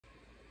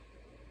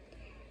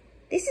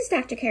This is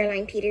Dr.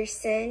 Caroline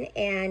Peterson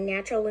and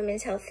Natural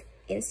Women's Health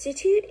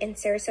Institute in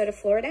Sarasota,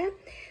 Florida.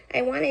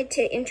 I wanted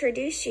to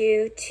introduce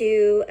you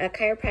to a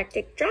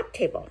chiropractic drop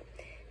table.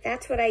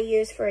 That's what I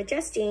use for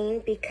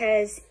adjusting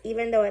because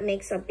even though it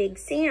makes a big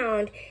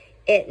sound,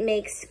 it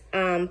makes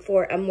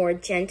for a more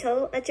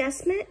gentle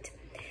adjustment.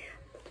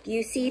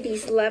 You see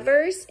these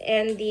levers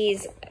and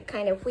these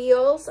kind of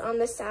wheels on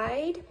the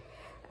side.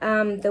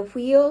 The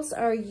wheels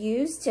are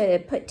used to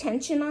put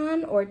tension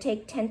on or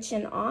take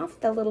tension off,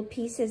 the little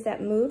pieces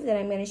that move that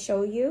I'm going to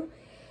show you.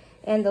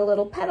 And the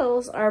little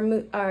pedals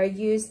are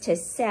used to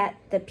set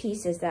the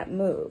pieces that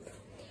move.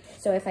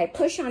 So if I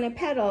push on a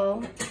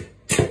pedal,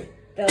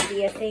 there'll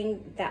be a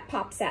thing that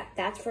pops up.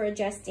 That's for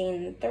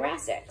adjusting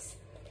thoracics.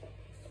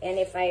 And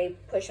if I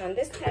push on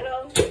this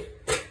pedal,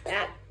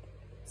 that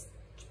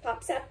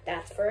pops up.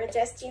 That's for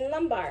adjusting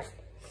lumbar.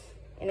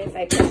 And if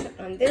I push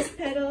on this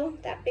pedal,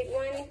 that big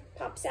one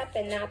pops up,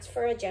 and that's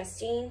for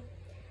adjusting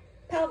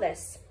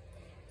pelvis.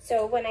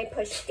 So when I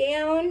push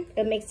down,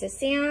 it makes a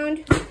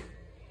sound, but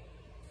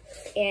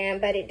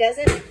it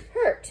doesn't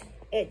hurt.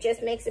 It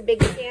just makes a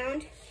big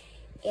sound,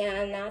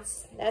 and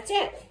that's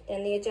it.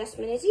 Then the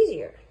adjustment is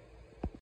easier.